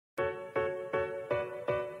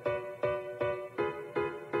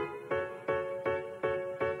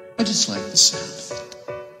I just like the sound.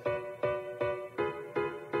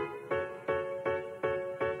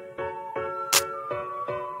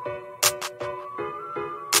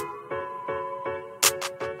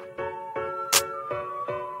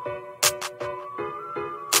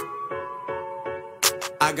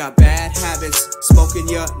 I got bad habits, smoking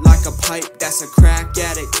ya like a pipe, that's a crack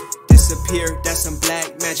addict. Disappear, that's some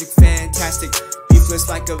black magic, fantastic. Beefless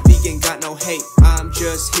like a vegan, got no hate. I'm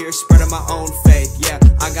just here spreading my own faith. Yeah,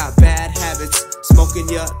 I got bad habits, smoking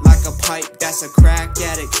ya like a pipe, that's a crack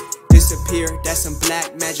addict. Disappear, that's some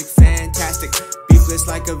black magic, fantastic. Beefless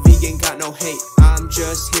like a vegan, got no hate. I'm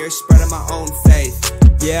just here spreading my own faith.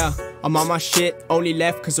 Yeah, I'm on my shit, only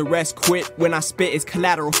left cause the rest quit. When I spit, it's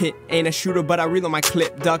collateral hit. Ain't a shooter, but I reel on my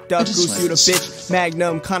clip. Duck-duck-goose, you the bitch.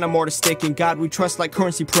 Magnum, condom, more to stick. In God we trust like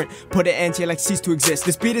currency print. Put an anti like cease to exist.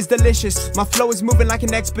 This beat is delicious. My flow is moving like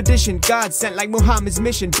an expedition. God sent like Muhammad's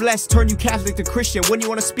mission. Blessed, turn you Catholic to Christian. When you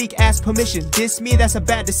wanna speak, ask permission. Diss me, that's a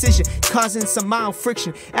bad decision. Causing some mild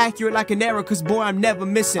friction. Accurate like an arrow, cause boy, I'm never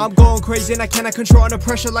missing. I'm going crazy and I cannot control under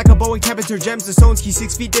pressure like a Boeing temperature. Gems the stones, key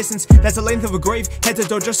 6 feet distance. That's the length of a grave. Head to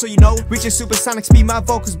door, just so you know. Reaching supersonic speed, my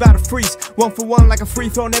vocals bout to freeze. One for one like a free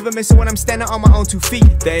throw, never missing when I'm standing on my own 2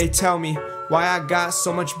 feet. They tell me why I got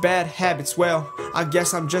so much bad habits. Well, I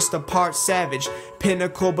guess I'm just a part savage.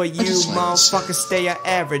 Pinnacle, but you motherfuckers stay at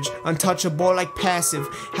average. Untouchable like passive.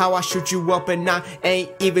 How I shoot you up and I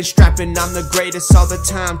ain't even strapping. I'm the greatest all the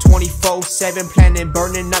time, 24/7 planning,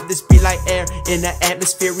 burning up this beat like air in the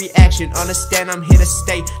atmosphere. Reaction, understand I'm here to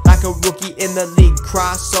stay like a rookie in the league.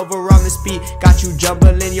 Crossover on this beat, got you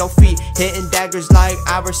jumbling your feet, hitting daggers like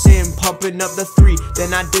Iverson, pumping up the 3.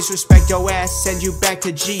 Then I disrespect your ass, send you back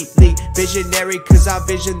to G League. Visionary, cause I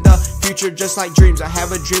vision the future just like dreams. I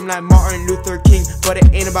have a dream like Martin Luther King, but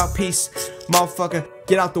it ain't about peace. Motherfucker,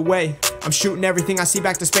 get out the way. I'm shooting everything I see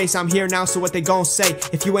back to space. I'm here now, so what they gon' say?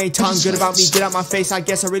 If you ain't talking good about me, get out my face. I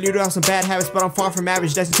guess I really do have some bad habits, but I'm far from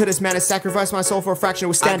average. Destined to this man to sacrifice my soul for a fraction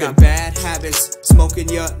with standing. I got bad habits, smoking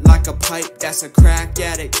ya like a pipe, that's a crack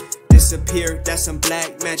addict. Disappear, that's some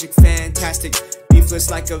black magic, fantastic.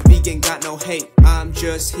 Beefless like a vegan, got no hate. I'm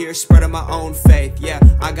just here spreading my own faith. Yeah,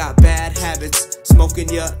 I got bad habits, smoking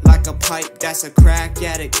ya like a pipe, that's a crack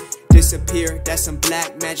addict. Disappear, that's some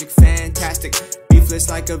black magic, fantastic. Beefless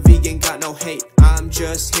like a vegan, got no hate. I'm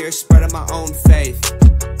just here spreading my own faith.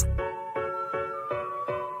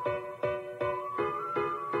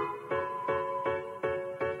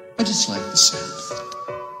 I just like the sound.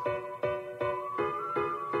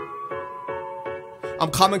 I'm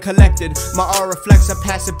calm and collected, my aura reflects a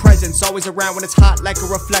passive presence. Always around when it's hot like a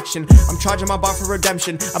reflection. I'm charging my bar for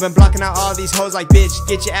redemption. I've been blocking out all these hoes like bitch,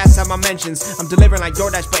 get your ass out my mentions. I'm delivering like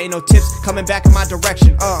DoorDash but ain't no tips coming back in my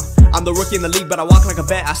direction. I'm the rookie in the league but I walk like a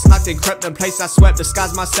vet. I snuck and crept in place I swept.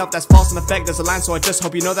 Disguise myself, that's false in effect. There's a line so I just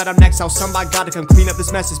hope you know that I'm next. How somebody gotta come clean up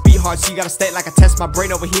this mess. It's beat hard so you gotta stay like a test. My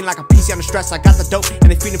brain overheating like a PC under stress. I got the dope and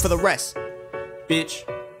they feeding for the rest. Bitch,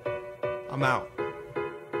 I'm out.